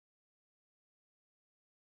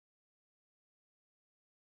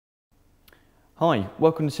Hi,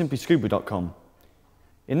 welcome to simplyscuba.com.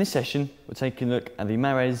 In this session, we're taking a look at the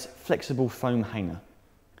Marez flexible foam hanger.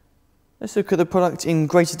 Let's look at the product in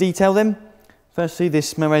greater detail then. Firstly,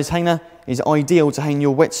 this Marez hanger is ideal to hang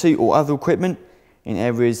your wetsuit or other equipment in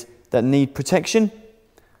areas that need protection.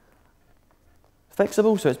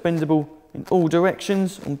 Flexible, so it's bendable in all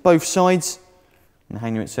directions on both sides. And the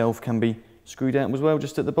hanger itself can be screwed out as well,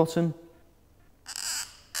 just at the bottom.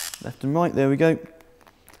 Left and right, there we go.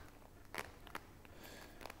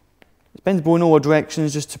 It's bendable in all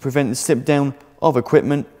directions just to prevent the slip down of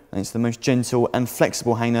equipment, and it's the most gentle and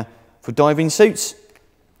flexible hanger for diving suits.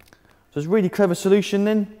 So it's a really clever solution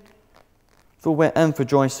then. For wet and for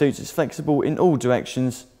dry suits, it's flexible in all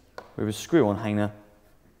directions with a screw-on hanger.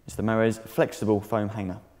 It's the Marez flexible foam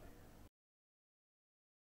hanger.